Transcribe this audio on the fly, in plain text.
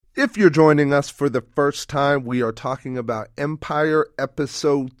If you're joining us for the first time, we are talking about Empire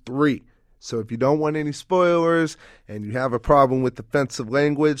Episode 3. So if you don't want any spoilers and you have a problem with offensive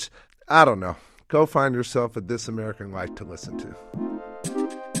language, I don't know. Go find yourself a This American Life to listen to.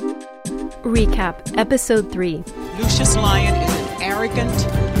 Recap, Episode 3. Lucius Lyon is an arrogant,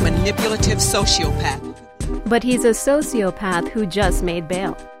 manipulative sociopath. But he's a sociopath who just made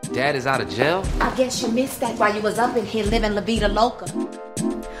bail. Dad is out of jail? I guess you missed that while you was up in here living La Vida Loca.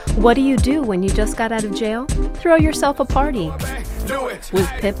 What do you do when you just got out of jail? Throw yourself a party with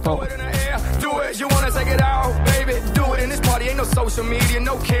Pitbull. Do it, you wanna take it out, baby. Do it in this party, ain't no social media,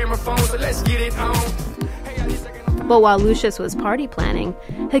 no camera phone, so let's get it on. But while Lucius was party planning,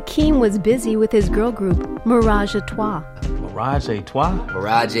 Hakeem was busy with his girl group, Mirage à Trois. Mirage à Trois?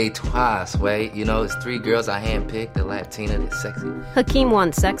 Mirage à Trois, Sway. You know, it's 3 girls I handpicked, the Latina that's sexy. Hakeem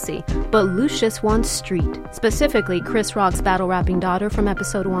wants sexy, but Lucius wants street. Specifically, Chris Rock's battle-rapping daughter from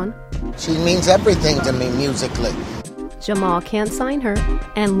Episode 1. She means everything to me musically. Jamal can't sign her,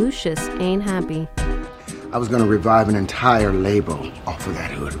 and Lucius ain't happy. I was going to revive an entire label off of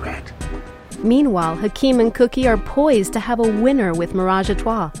that hood rat. Meanwhile, Hakeem and Cookie are poised to have a winner with Mirage à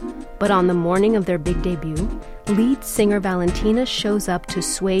Trois. But on the morning of their big debut, lead singer Valentina shows up to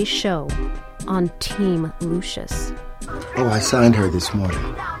Sway's show on Team Lucius. Oh, I signed her this morning.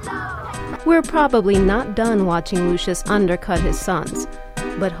 We're probably not done watching Lucius undercut his sons,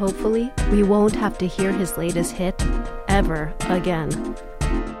 but hopefully we won't have to hear his latest hit ever again.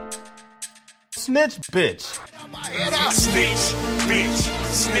 Snitch, bitch. Snitch, bitch,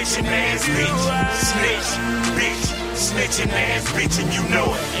 snitching ass bitch. Snitch, bitch, snitching ass bitch, and you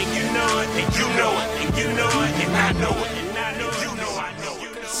know it, and you know it, and you know it, and you know it, and I know it, and I know you know I know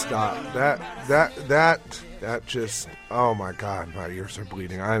it. Stop. That just, oh my God, my ears are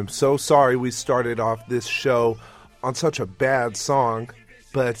bleeding. I am so sorry we started off this show on such a bad song,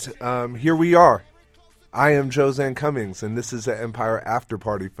 but here we are. I am Josanne Cummings, and this is the Empire After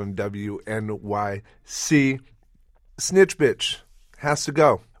Party from WNYC. Snitch bitch has to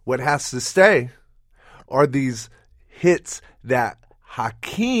go. What has to stay are these hits that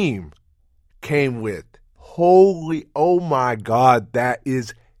Hakeem came with. Holy, oh my God, that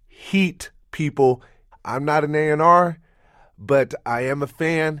is heat, people. I'm not an A&R, but I am a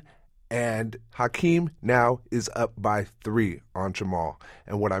fan, and Hakeem now is up by 3 on Jamal.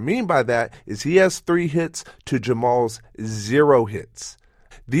 And what I mean by that is he has 3 hits to Jamal's 0 hits.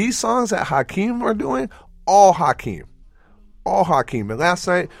 These songs that Hakeem are doing, all Hakeem. All Hakeem. And last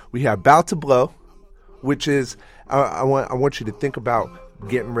night we had About to Blow, which is, I want you to think about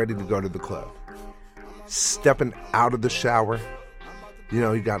getting ready to go to the club. Stepping out of the shower. You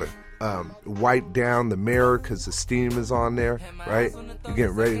know, you got to wipe down the mirror because the steam is on there, right? You're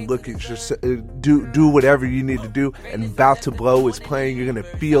getting ready to look at yourself, do whatever you need to do, and About to Blow is playing. You're gonna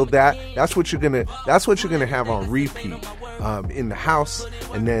feel that. That's what you're gonna have on repeat in the house,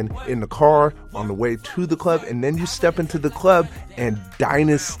 and then in the car on the way to the club, and then you step into the club and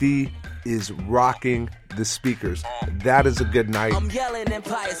Dynasty is rocking the speakers. That is a good night.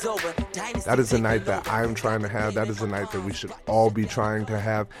 That is a night that I am trying to have. That is a night that we should all be trying to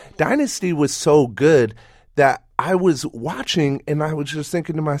have. Dynasty was so good that I was watching and I was just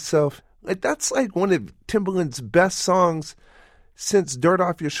thinking to myself, like, that's like one of Timbaland's best songs since Dirt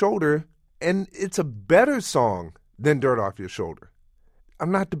Off Your Shoulder, and it's a better song than Dirt Off Your Shoulder.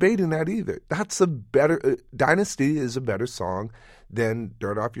 I'm not debating that either. That's a better, Dynasty is a better song than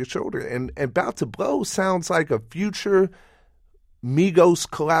Dirt Off Your Shoulder. And About to Blow sounds like a future Migos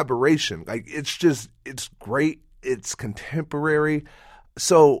collaboration. Like, it's great. It's contemporary.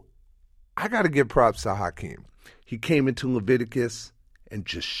 So I got to give props to Hakeem. He came into Leviticus and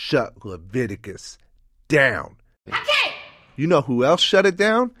just shut Leviticus down. Hakeem! You know who else shut it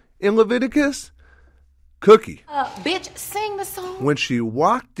down in Leviticus? Cookie. Bitch, sing the song. When she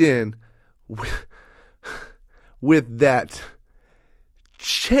walked in with that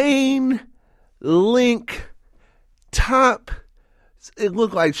chain link top, it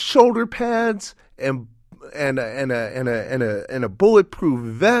looked like shoulder pads and a bulletproof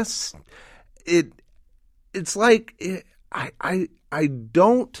vest. It's like I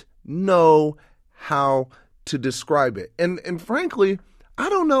don't know how to describe it, and frankly, I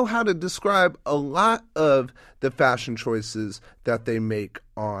don't know how to describe a lot of the fashion choices that they make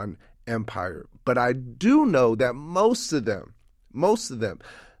on Empire. But I do know that most of them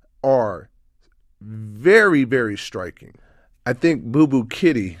are very, very striking. I think Boo Boo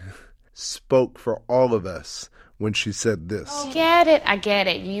Kitty spoke for all of us when she said this. I get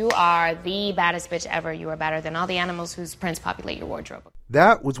it. You are the baddest bitch ever. You are better than all the animals whose prints populate your wardrobe.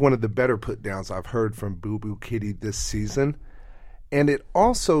 That was one of the better put downs I've heard from Boo Boo Kitty this season. And it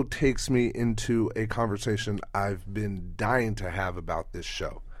also takes me into a conversation I've been dying to have about this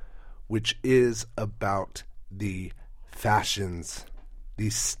show, which is about the fashions, the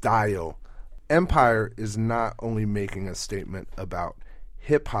style. Empire is not only making a statement about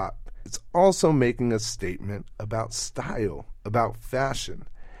hip-hop, it's also making a statement about style, about fashion.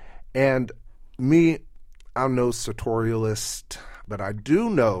 And me, I'm no sartorialist, but I do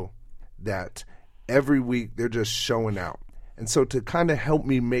know that every week they're just showing out. And so to kind of help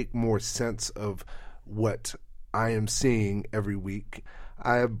me make more sense of what I am seeing every week,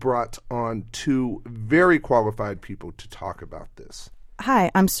 I have brought on two very qualified people to talk about this.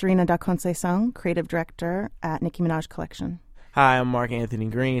 Hi, I'm Serena Da Conceição, creative director at Nicki Minaj Collection. Hi, I'm Mark Anthony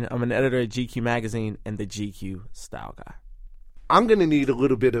Green. I'm an editor at GQ Magazine and the GQ Style Guy. I'm going to need a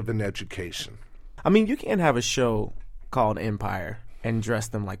little bit of an education. I mean, you can't have a show called Empire and dress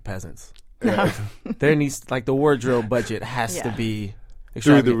them like peasants. There needs, like, the wardrobe budget has to be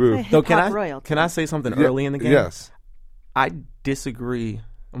through the roof. So can I say something early in the game? Yes. I disagree.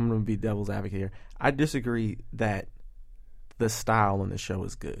 I'm going to be devil's advocate here. I disagree that the style on the show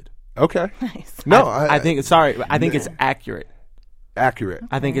is good. Okay. Nice. No, I think it's accurate. Accurate.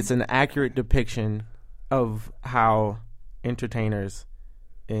 I think it's an accurate depiction of how entertainers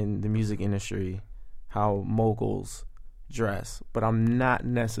in the music industry, how moguls dress, but I'm not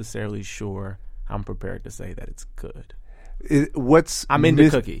necessarily sure I'm prepared to say that it's good. I'm into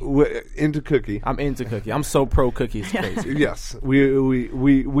Cookie. Into Cookie. I'm into Cookie. I'm so pro Cookie, it's crazy. Yes,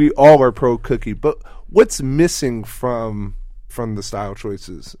 we all are pro Cookie, but what's missing from the style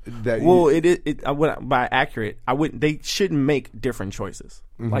choices that? Well, by accurate, I wouldn't. They shouldn't make different choices.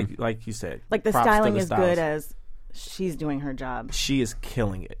 Mm-hmm. Like you said, like the styling is good as she's doing her job. She is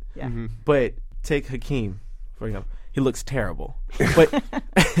killing it. Yeah. Mm-hmm. But take Hakeem, for example. He looks terrible, but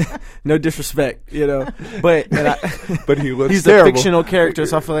no disrespect, But but he looks. He's terrible. a fictional character,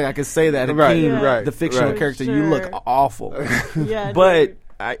 so I feel like I could say that. Hakeem, right. The fictional character, you look awful. Yeah, but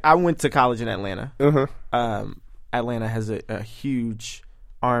I went to college in Atlanta. Uh-huh. Atlanta has a huge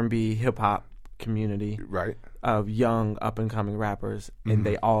R&B hip hop community, right, of young up and coming rappers, and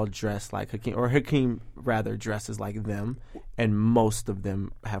they all dress like Hakeem, or Hakeem rather dresses like them, and most of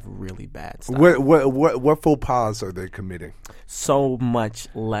them have really bad style. What faux pas are they committing? So much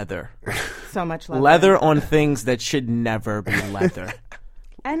leather. So much leather. Leather on things that should never be leather.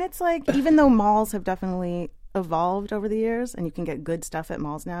 And it's like, even though malls have definitely evolved over the years and you can get good stuff at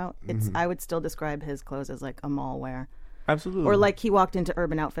malls now, I would still describe his clothes as like a mall wear. Absolutely. Or like he walked into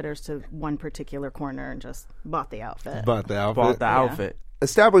Urban Outfitters to one particular corner and just bought the outfit. Bought the outfit.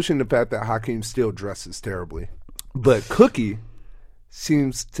 Establishing the fact that Hakeem still dresses terribly. But Cookie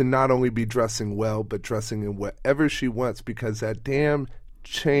seems to not only be dressing well, but dressing in whatever she wants, because that damn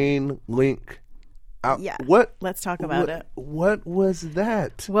chain link out. Yeah. What? Let's talk about it. What was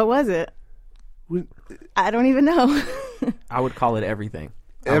that? What was it? I don't even know. I would call it everything.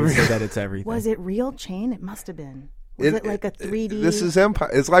 I would say that it's everything. Was it real chain? It must have been. Was it like a 3D? This is Empire.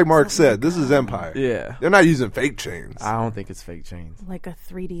 It's like Mark said. This is Empire. Yeah. They're not using fake chains. I don't think it's fake chains. Like a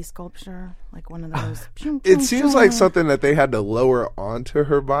 3D sculpture? Like one of those. It seems like something that they had to lower onto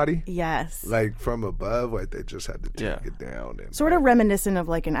her body. Yes. Like from above. Like they just had to take it down. And sort of reminiscent of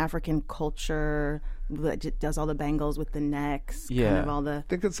like an African culture that does all the bangles with the necks. Yeah. Kind of all the I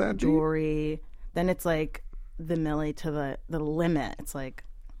think it's that jewelry. Deep. Then it's like the Millie to the limit. It's like.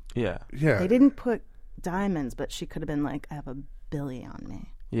 Yeah. They didn't put diamonds, but she could have been like, I have $1 billion on me.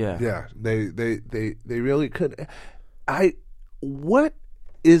 Yeah. They really could. What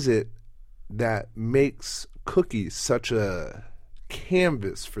is it that makes Cookie such a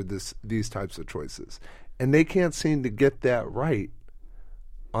canvas for these types of choices, and they can't seem to get that right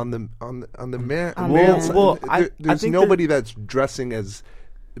on the man? Well, there's nobody that's dressing as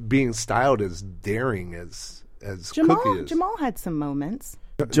being styled as daring as Cookie is. Jamal had some moments.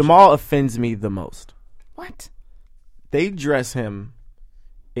 Jamal offends me the most. What? They dress him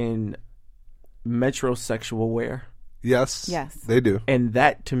in metrosexual wear. Yes, they do. And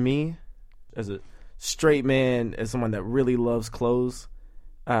that, to me, as a straight man, as someone that really loves clothes,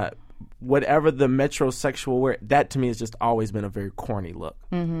 whatever the metrosexual wear, that to me has just always been a very corny look.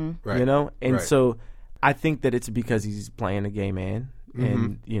 Mm-hmm. Right. And so I think that it's because he's playing a gay man,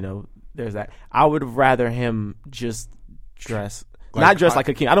 and there's that. I would rather him just dress. Not dress like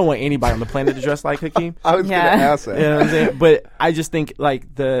Hakeem. I don't want anybody on the planet to dress like Hakeem. I was going to ask that. You know what I'm saying? But I just think like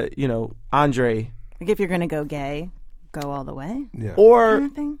Andre. Like if you're going to go gay, go all the way. Yeah. Or kind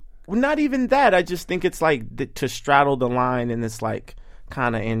of thing? Not even that. I just think it's like to straddle the line in this like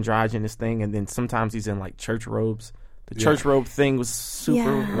kind of androgynous thing, and then sometimes he's in like church robes. The church robe thing was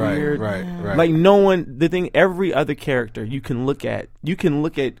super weird. Right. Like no one. The thing. Every other character you can look at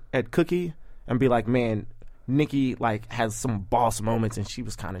Cookie and be like, man, Nikki like has some boss moments and she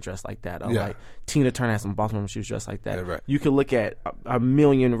was kind of dressed like that. Or like Tina Turner has some boss moments, she was dressed like that. Yeah, right. You could look at a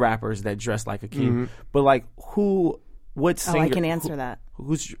million rappers that dress like Hakeem, but like what singer? I can answer that.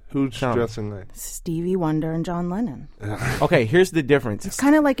 Who's dressing like Stevie Wonder and John Lennon. Okay, here's the difference. It's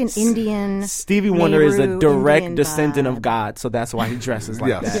kind of like an Indian. Stevie Wonder is a direct Indian descendant vibe. of God, so that's why he dresses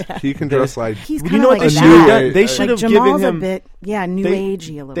like that. Yes, he can dress like. He's You kind know of what like they that. should have done? They should have given Jamal's him a bit, new agey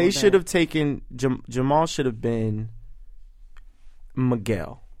a little bit. They should have taken Jamal. Should have been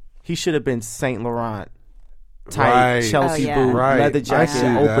Miguel. He should have been Saint Laurent, tight Chelsea boot, leather jacket,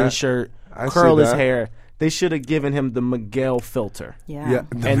 open shirt, curl his hair. They should have given him the Miguel filter. Yeah.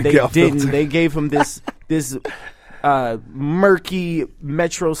 And they didn't. They gave him this murky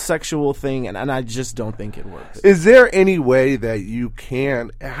metrosexual thing, and I just don't think it works. Is there any way that you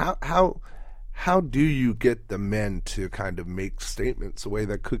can how do you get the men to kind of make statements the way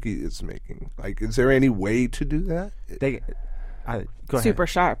that Cookie is making? Like, is there any way to do that? Go ahead. Super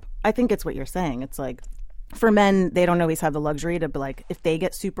sharp. I think it's what you're saying. It's like for men, they don't always have the luxury to be like, if they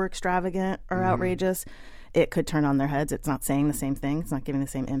get super extravagant or outrageous, it could turn on their heads. It's not saying the same thing. It's not giving the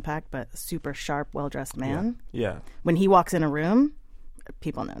same impact, but a super sharp, well-dressed man. Yeah. When he walks in a room,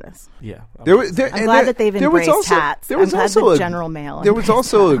 people notice. Yeah. I'm glad that they've embraced hats. There was I'm also glad the general male. There was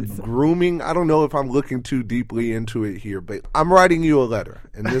also hats. a grooming. I don't know if I'm looking too deeply into it here, but I'm writing you a letter,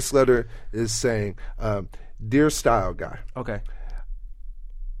 and this letter is saying, "Dear Style Guy, okay.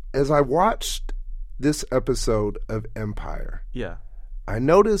 As I watched this episode of Empire, I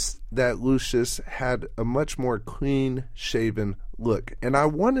noticed that Lucius had a much more clean-shaven look, and I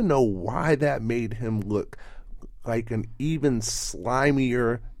want to know why that made him look like an even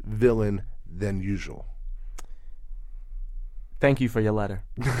slimier villain than usual." Thank you for your letter.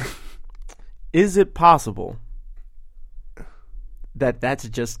 Is it possible that that's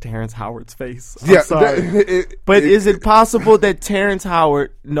just Terrence Howard's face? I'm sorry. But is it possible that Terrence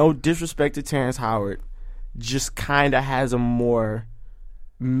Howard, no disrespect to Terrence Howard, just kind of has a more,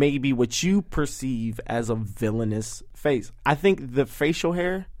 maybe what you perceive as a villainous face? I think the facial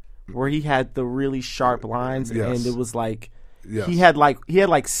hair, where he had the really sharp lines, and it was like he had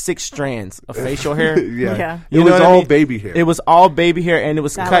like 6 strands of facial hair. It was all baby hair. It was all baby hair, and it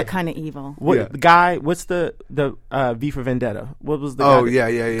was cut kind of evil. What guy? What's the V for Vendetta? What was the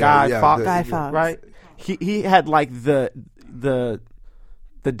guy? Guy Fawkes. Guy Fawkes, right? He had like the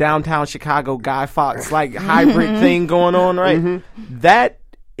downtown Chicago Guy Fawkes like hybrid thing going on, right? Mm-hmm. That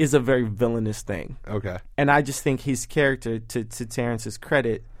is a very villainous thing. Okay, and I just think his character, to Terrence's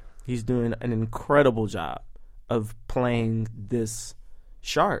credit, he's doing an incredible job of playing this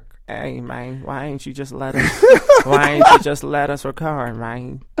shark. Hey man, why ain't you just let us record,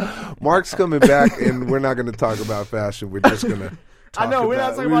 man? Mark's coming back, and we're not going to talk about fashion. We're just going to. I know we're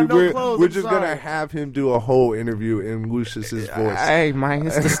not talking about no clothes. We're just going to have him do a whole interview in Lucius's voice. Hey man,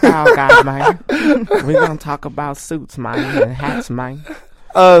 it's the Style Guy, man. We're going to talk about suits, man, and hats, man.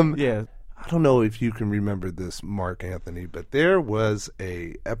 Yeah. I don't know if you can remember this, Mark Anthony, but there was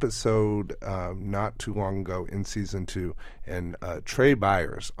a episode not too long ago in season 2, and Trey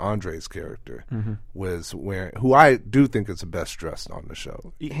Byers, Andre's character, was wearing, who I do think is the best dressed on the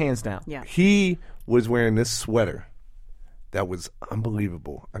show, hands down. Yeah, he was wearing this sweater that was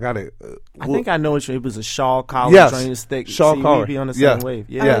unbelievable. I got it. I think I know it was a shawl collar, joining thick, shawl collar, on the same wave.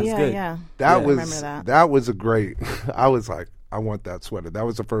 Yeah, it's good. Yeah. That was a great. I was like, I want that sweater. That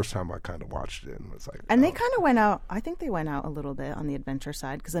was the first time I kind of watched it and was like, and they kind of went out. I think they went out a little bit on the adventure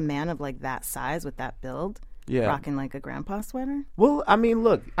side, because a man of like that size with that build, rocking like a grandpa sweater. Well, I mean,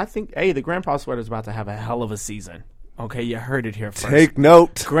 look, I think the grandpa sweater is about to have a hell of a season. Okay, you heard it here first. Take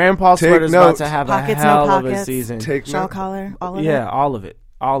note. Grandpa sweater is about to have pockets, a hell no of a season. Take shawl note. collar, all of it. Yeah, all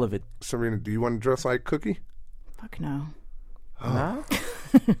of it. Serena, do you want to dress like Cookie? Fuck no. No?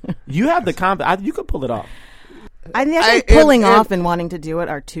 You have the confidence. You could pull it off. I think pulling off and wanting to do it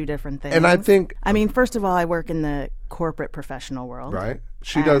are two different things. And I think, I mean, first of all, I work in the corporate professional world. Right.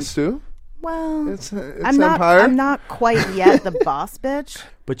 She does too? Well, it's Empire. I'm not quite yet the boss bitch.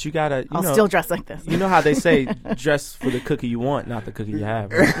 But you gotta. I'll still dress like this. You know how they say, dress for the cookie you want, not the cookie you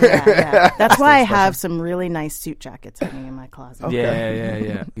have. Right? Yeah. That's why I have some really nice suit jackets hanging in my closet.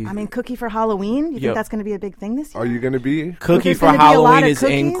 Okay. Yeah. I mean, Cookie for Halloween. You think that's going to be a big thing this year? Are you going to be Cookie for Halloween? Is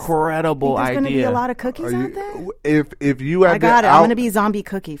an incredible idea. There's going to be a lot of cookies out there. If you had, I got it. I'm going to be zombie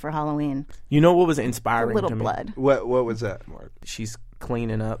Cookie for Halloween. You know what was inspiring? A little to blood. Me? What was that, Mark? She's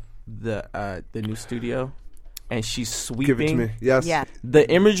cleaning up the new studio. and she's sweeping. Give it to me. Yes. Yeah. The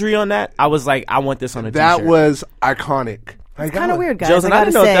imagery on that, I was like, I want this on a That t-shirt. was iconic. It's kind of weird, guys. Joseph, I I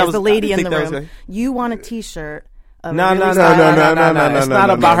gotta didn't know say, that as was- the I lady didn't in the think that room, was you want a T-shirt. Of No. a really It's no, not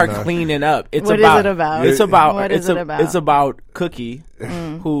about her no. cleaning up. It's What is about, it about? It's about. What is it about? It's about Cookie,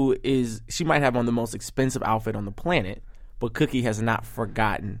 who is. She might have on the most expensive outfit on the planet, but Cookie has not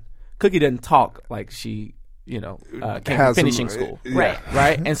forgotten. Cookie doesn't talk like she, came from Has finishing some- school, yeah.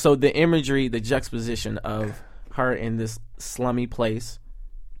 right? And so the imagery, the juxtaposition of her in this slummy place,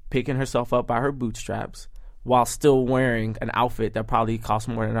 picking herself up by her bootstraps, while still wearing an outfit that probably costs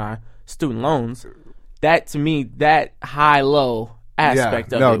more than our student loans. That, to me, that high-low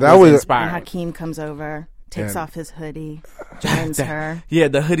aspect of it that was was- inspiring. Hakeem comes over, takes And- off his hoodie, joins her. Yeah,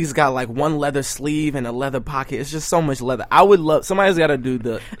 the hoodie's got like one leather sleeve and a leather pocket. It's just so much leather. I would love, somebody's got to do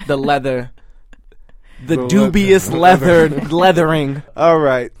the leather, the dubious leathering. All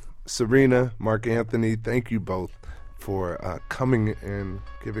right, Serena, Mark Anthony, thank you both for coming and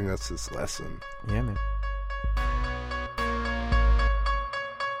giving us this lesson. Yeah, man.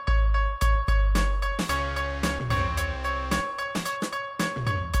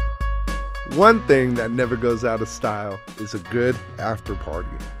 One thing that never goes out of style is a good after party,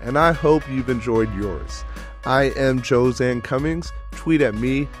 and I hope you've enjoyed yours. I am Josanne Cummings. Tweet at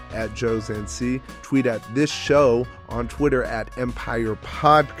me at JosanC. Tweet at this show on Twitter at Empire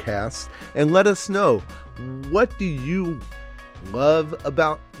Podcast, and let us know, what do you love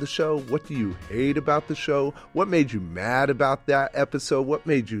about the show? What do you hate about the show? What made you mad about that episode? What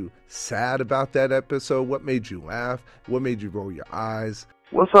made you sad about that episode? What made you laugh? What made you roll your eyes?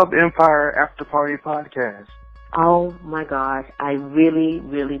 What's up, Empire After Party Podcast? Oh my gosh, I really,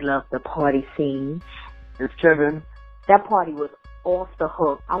 really love the party scene. It's Kevin. That party was off the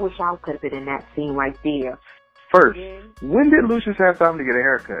hook. I wish I could have been in that scene right there. First, when did Lucius have time to get a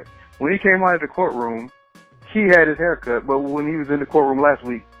haircut? When he came out of the courtroom, he had his haircut, but when he was in the courtroom last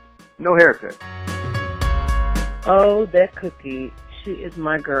week, no haircut. Oh, that Cookie. She is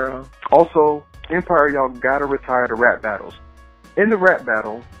my girl. Also, Empire, y'all gotta retire the rap battles. In the rap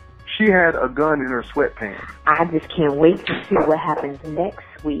battle, she had a gun in her sweatpants. I just can't wait to see what happens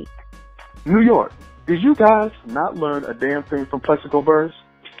next week. New York, did you guys not learn a damn thing from Plexico Burrs?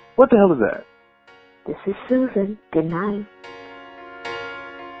 What the hell is that? This is Susan. Good night.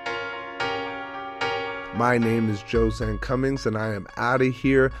 My name is Josanne Cummings, and I am out of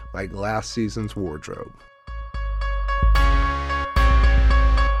here like last season's wardrobe.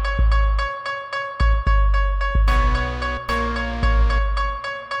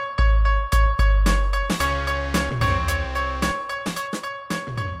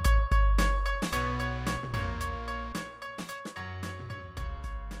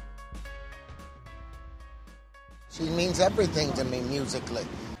 She means everything to me musically.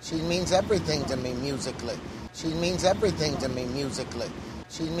 She means everything to me musically. She means everything to me musically.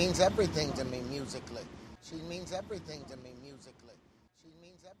 She means everything to me musically. She means everything to me musically. She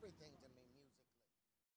means everything.